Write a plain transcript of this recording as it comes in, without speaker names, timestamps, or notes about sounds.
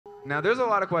Now, there's a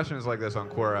lot of questions like this on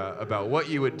Quora about what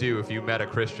you would do if you met a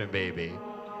Christian baby.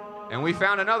 And we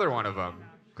found another one of them,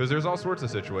 because there's all sorts of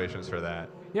situations for that.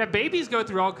 Yeah, babies go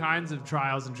through all kinds of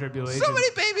trials and tribulations. So many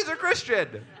babies are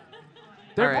Christian!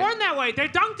 They're born that way. They're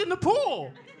dunked in the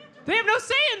pool. They have no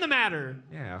say in the matter.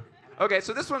 Yeah. Okay,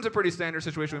 so this one's a pretty standard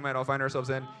situation we might all find ourselves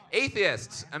in.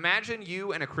 Atheists, imagine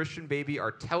you and a Christian baby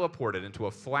are teleported into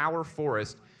a flower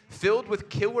forest filled with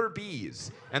killer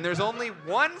bees, and there's only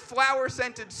one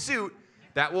flower-scented suit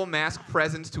that will mask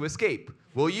presence to escape.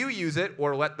 Will you use it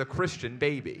or let the Christian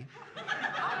baby?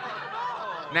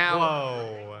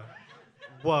 Now,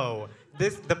 Whoa.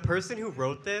 The person who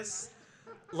wrote this,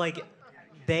 like,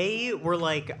 they were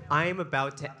like, I'm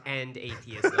about to end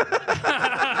atheism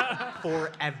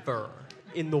forever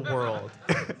in the world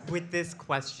with this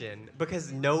question,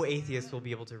 because no atheist will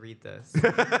be able to read this.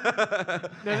 Now,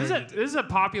 this is a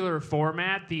popular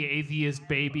format, the atheist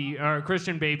baby or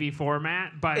Christian baby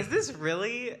format. But Is this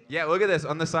really? yeah, look at this.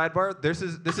 On the sidebar, this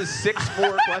is 6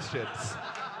 questions.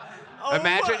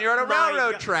 Imagine you're on a my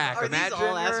railroad God. track. Are Imagine these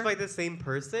all asked you're- by the same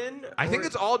person? I think Or-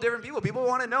 it's all different people. People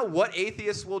want to know what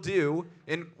atheists will do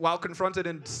while confronted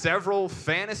in several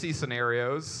fantasy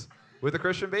scenarios with a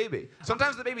Christian baby.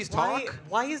 Sometimes the babies talk.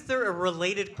 Why is there a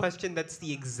related question that's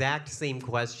the exact same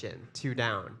question? 2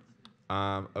 down.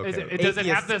 Okay. Does it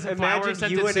have this Atheists, flower imagine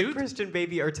scented you and a suit? Christian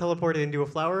baby are teleported into a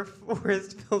flower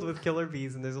forest filled with killer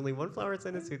bees, and there's only one flower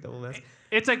scented suit that will mess.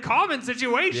 It's a common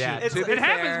situation. Yeah, it to be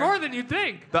happens fair- more than you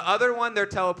think. The other one, they're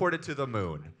teleported to the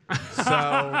moon. So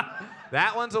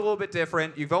that one's a little bit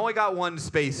different. You've only got one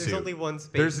spacesuit. There's only one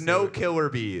space. There's no killer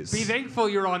bees. Be thankful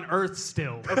you're on Earth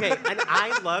still. Okay, and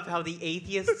I love how the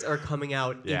atheists are coming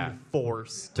out Yeah. in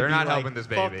force. to They're be not like, helping this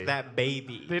Fuck baby." that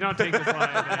baby. They don't take this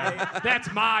line. Man.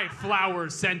 That's my flower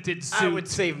scented suit. I would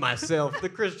save myself. The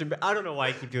Christian. I don't know why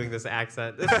I keep doing this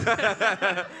accent.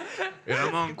 And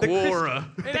I'm on Quora.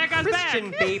 Hey, that guy's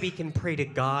Christian back. baby can pray to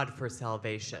God for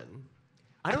salvation.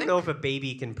 I don't know if a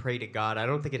baby can pray to God. I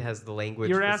don't think it has the language.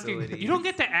 You're asking. facilities. You don't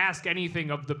get to ask anything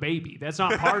of the baby. That's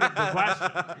not part of the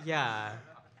question. Yeah.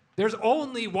 There's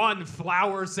only one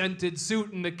flower-scented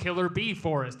suit in the killer bee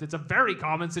forest. It's a very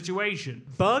common situation.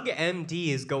 Bug MD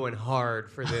is going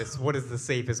hard for this. What is the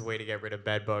safest way to get rid of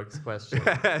bed bugs question?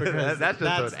 Because That's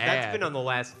just an ad. that's been on the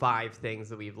last 5 things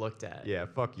that we've looked at. Yeah,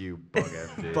 fuck you, Bug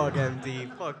MD. Bug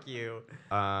MD, fuck you.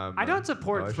 I don't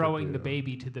support I should throwing do. the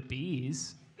baby to the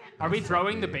bees. Are we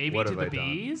throwing the baby What to have the I done?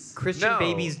 bees? Christian No.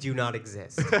 babies do not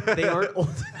exist. They aren't old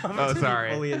enough to sorry.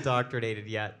 be fully indoctrinated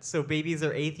yet. So babies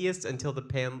are atheists until the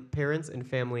parents and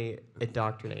family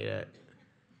indoctrinate it.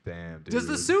 Damn, dude. Does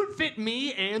the suit fit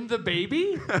me and the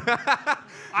baby? I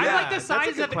like the that's a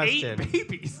size good of question. 8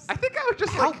 babies. I think I would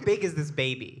just How like. big is this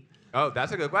baby? Oh,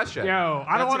 that's a good question. Yo,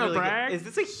 I don't That's a want to really good- brag. Is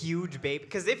this a huge baby?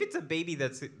 Because if it's a baby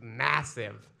that's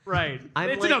massive, Right. I'm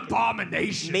It's an like-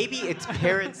 abomination. maybe its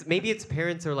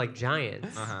parents, are like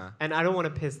giants, and I don't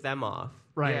want to piss them off.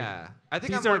 Right. Yeah. I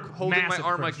think These I'm are like holding my massive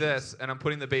arm like Christians. this, and I'm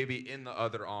putting the baby in the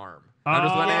other arm. I'm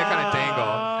just letting it kind of dangle.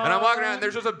 And I'm walking around, and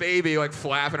there's just a baby like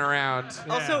flapping around.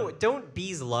 Yeah. Also, don't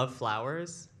bees love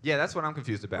flowers? Yeah, that's what I'm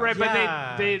confused about. Right,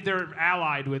 Yeah. but they're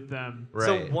allied with them. Right.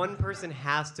 So one person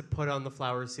has to put on the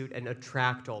flower suit and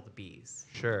attract all the bees.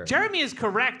 Sure. Jeremy is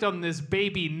correct on this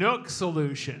baby nook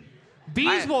solution.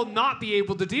 Bees I- will not be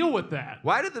able to deal with that.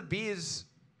 Why do the bees?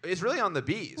 It's really on the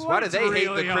bees. Why do What's they hate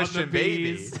really the on Christian the baby?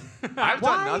 bees? I've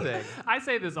Why? done nothing. I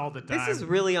say this all the time. This is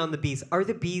really on the bees. Are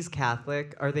the bees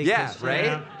Catholic? Are they Yeah, Christian? right?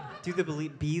 Yeah. Do the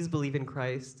bees believe in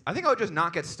Christ? I think I would just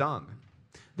not get stung.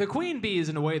 The queen bee is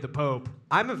in a way the pope.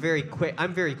 I'm very quick.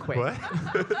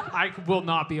 I will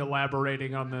not be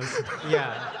elaborating on this.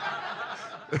 Yeah.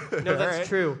 No, that's Alright.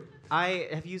 true.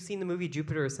 Have you seen the movie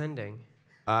Jupiter Ascending?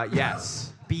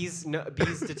 Yes. Bees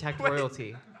detect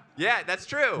royalty. Yeah, that's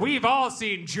true. We've all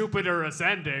seen Jupiter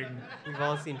ascending. We've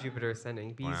all seen Jupiter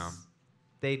Ascending. Bees, Wow.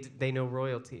 they know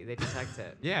royalty. They detect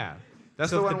it. Yeah. That's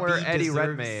So the if one the where bee Eddie deserves-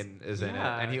 Redmayne is in it,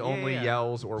 Yeah, and he yeah, only yeah.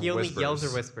 yells or He only whispers. yells or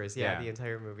whispers. Yeah, Yeah. the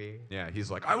entire movie. Yeah, he's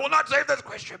like, I will not save this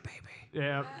Christian baby.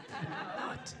 Yeah.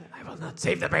 I will not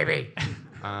save the baby.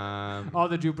 All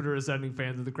the Jupiter ascending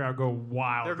fans of the crowd go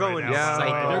wild. They're going right now.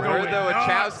 psycho. They're Where going are the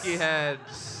nuts. Wachowski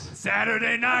heads?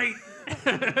 Saturday night.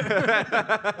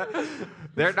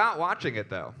 They're not watching it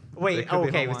though. They Wait, could be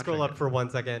okay, home we scroll watching up for 1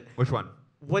 second. it. Which one?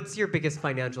 What's your biggest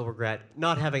financial regret?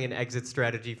 Not having an exit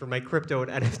strategy for my crypto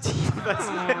and NFT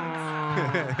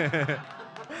investment.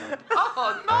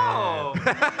 Oh no!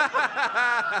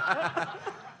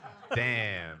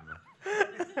 Damn.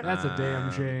 That's a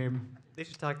damn shame. They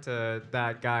should talk to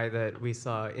that guy that we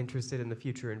saw interested in the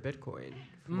future in Bitcoin.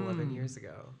 from 11 years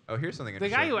ago. Oh, here's something The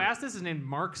interesting. guy who asked this is named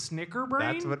Mark Snickerbrain.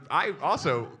 That's what I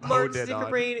also Mark honed in on.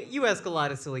 Snickerbrain, you ask a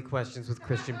lot of silly questions with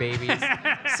Christian babies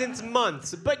since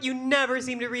months, but you never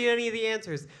seem to read any of the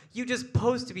answers. You just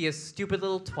pose to be a stupid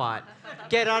little twat.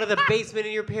 Get out of the basement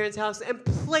in your parents' house and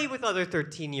play with other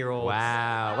 13-year-olds.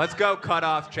 Wow. Let's go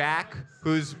Cutoff Jack,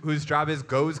 whose job is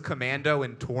goes commando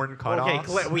in torn cutoffs.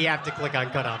 Okay, we have to click on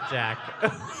Cutoff Jack.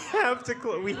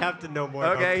 we have to know more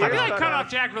Okay, about I feel here's like Cutoff.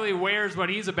 Cutoff Jack really wears what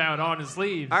he's about on his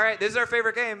sleeves. All right, this is our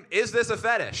favorite game. Is this a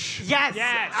fetish? Yes,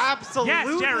 Yes. absolutely.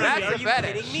 Yes, Jeremy. That's Are a you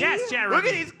fetish. kidding me? Yes, Jeremy. Look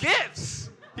at these gifts.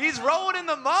 He's rolling in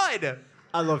the mud.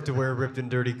 I love to wear ripped and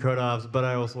dirty cutoffs, but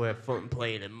I also have fun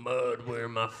playing in mud,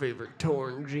 wearing my favorite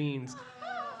torn jeans.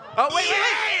 Oh, wait.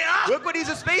 Look what he's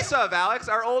a space of, Alex.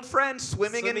 Our old friend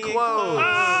swimming in clothes.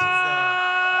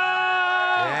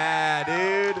 Yeah,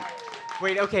 dude.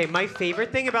 Wait, okay. My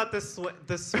favorite thing about the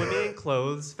swimming in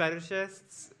clothes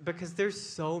fetishists, because there's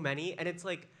so many, and it's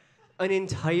like an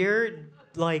entire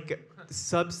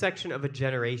subsection of a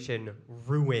generation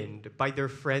ruined by their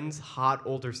friend's hot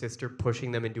older sister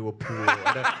pushing them into a pool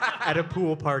at a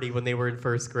pool party when they were in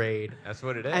first grade. That's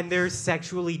what it is. And they're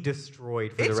sexually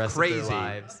destroyed for the rest crazy. of their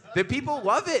lives. The people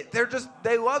love it.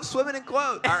 They love swimming in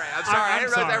clothes. All right, I'm sorry. I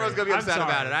didn't realize everyone's going to be upset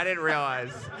about it. I didn't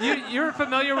realize. You're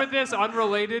familiar with this,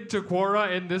 unrelated to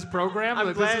Quora in this program? I'm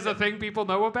That glad- this is a thing people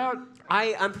know about?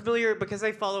 I'm familiar because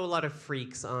I follow a lot of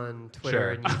freaks on Twitter Sure.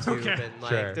 and YouTube, Okay. and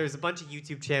Sure. there's a bunch of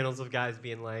YouTube channels of guys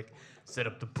being like, set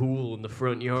up the pool in the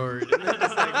front yard, and they're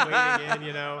just wading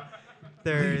in,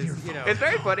 There's, It's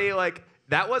very funny,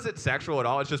 that wasn't sexual at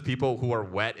all. It's just people who are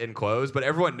wet in clothes, but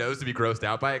everyone knows to be grossed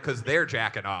out by it because they're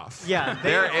jacking off. yeah,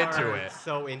 they're are into it.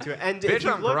 so into it. And Bitch, if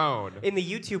you I'm look grown. in the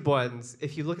YouTube ones,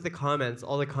 if you look at the comments,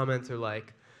 all the comments are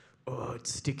like, "Oh,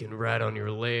 it's sticking right on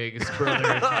your legs,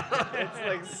 brother."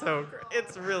 It's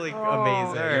it's really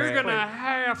amazing. You're Alright. gonna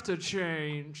have to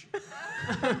change.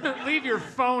 Leave your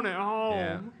phone at home.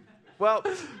 Yeah. Well,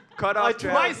 cut off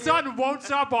Jack. My son won't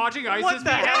stop watching ISIS the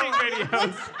hell? beheading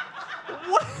videos.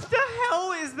 What the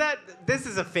hell is that? This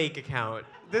is a fake account.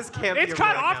 This can't be It's a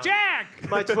cut real off account. Jack.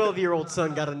 My 12-year-old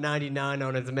son got a 99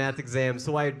 on his math exam,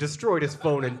 so I destroyed his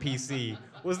phone and PC.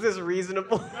 Was this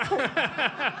reasonable?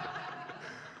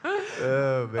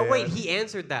 Oh, man. Oh wait, he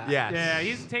answered that. Yes. Yeah,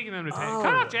 he's taking them to task. Oh.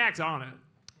 Cut off Jack's on it.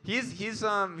 He's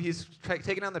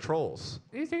taking down the trolls.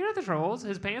 He's taking out the trolls.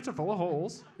 His pants are full of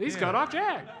holes. He's Yeah. cut off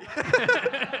Jack.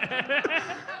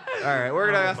 All right, we're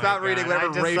gonna Oh my stop reading God, I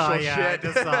whatever just racial saw- shit. yeah, I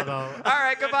just saw them. All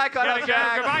right, goodbye, cut Gotta off go.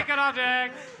 Jack. Goodbye, cut off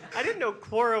Jack. I didn't know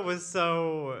Quora was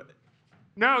so.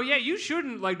 No, yeah, you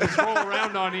shouldn't just roll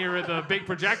around on here with a big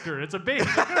projector. It's a big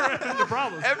the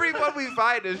problem. Everyone we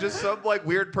find is just some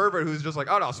weird pervert who's just like,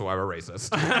 oh no, so I'm a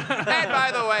racist. And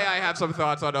by the way, I have some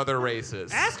thoughts on other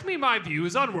races. Ask me my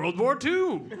views on World War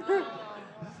II.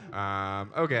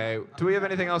 Okay, do we have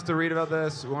anything else to read about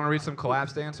this? We want to read some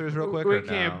collapsed answers real quick? We or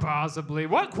can't no? possibly.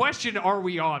 What question are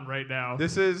we on right now?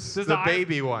 This is This is the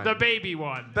baby one. The baby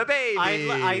one. The baby.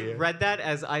 I read that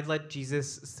as I'd let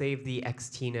Jesus save the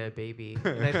ex-Tina baby,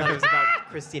 and I thought it was about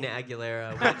Christina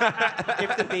Aguilera.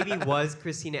 If the baby was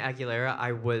Christina Aguilera,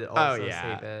 I would Oh also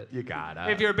yeah, save it. you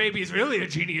gotta. If your baby's really a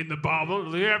genie in the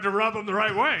bottle, you have to rub him the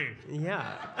right way.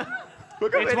 Yeah.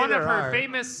 Look how It's many one of there her are.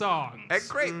 famous songs. A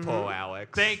great pull,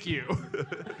 Alex. Thank you.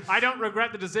 I don't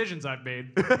regret the decisions I've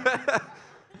made.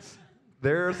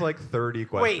 There's 30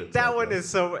 questions. Wait, that like one this. is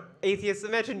so atheist.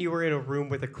 Imagine you were in a room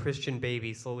with a Christian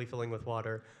baby slowly filling with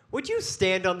water. Would you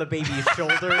stand on the baby's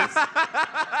shoulders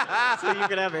so you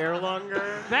could have air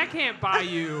longer? That can't buy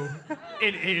you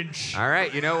an inch. All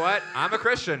right, you know what? I'm a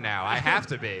Christian now. I have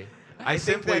to be. I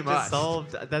think simply that just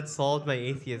must. that solved my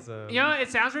atheism. You know, it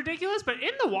sounds ridiculous, but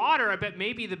in the water, I bet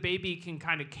maybe the baby can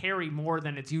kind of carry more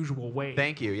than its usual weight.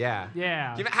 Thank you. Yeah.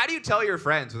 Yeah. How do you tell your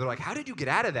friends? They're like, "How did you get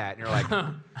out of that?" And you're like,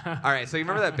 "All right, so you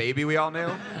remember that baby we all knew?"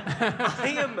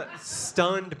 I am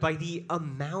stunned by the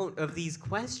amount of these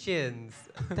questions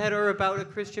that are about a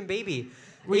Christian baby.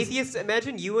 Atheists,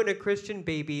 imagine you and a Christian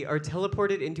baby are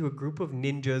teleported into a group of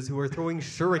ninjas who are throwing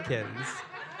shurikens,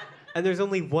 and there's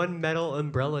only one metal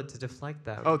umbrella to deflect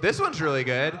them. Oh, this one's really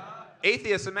good.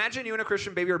 Atheists, imagine you and a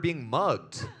Christian baby are being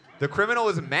mugged. The criminal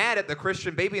is mad at the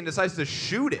Christian baby and decides to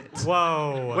shoot it.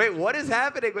 Whoa. Wait, what is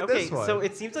happening with Okay, this one? so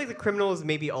it seems like the criminal is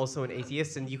maybe also an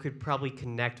atheist, and you could probably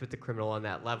connect with the criminal on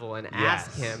that level and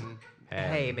ask Yes. him,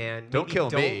 hey man, Don't maybe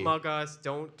kill me." Don't mug us.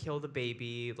 Don't kill the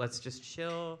baby. Let's just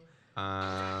chill.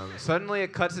 Suddenly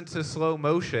it cuts into slow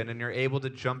motion and you're able to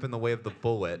jump in the way of the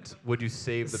bullet. Would you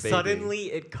save the baby?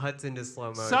 Suddenly it cuts into slow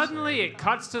motion. Suddenly it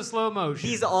cuts to slow motion.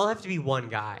 These all have to be one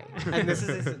guy, and this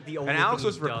is the only. And Alex thing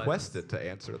was he does. requested to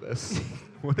answer this.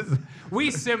 What is that? We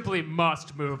simply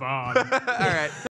must move on. All right.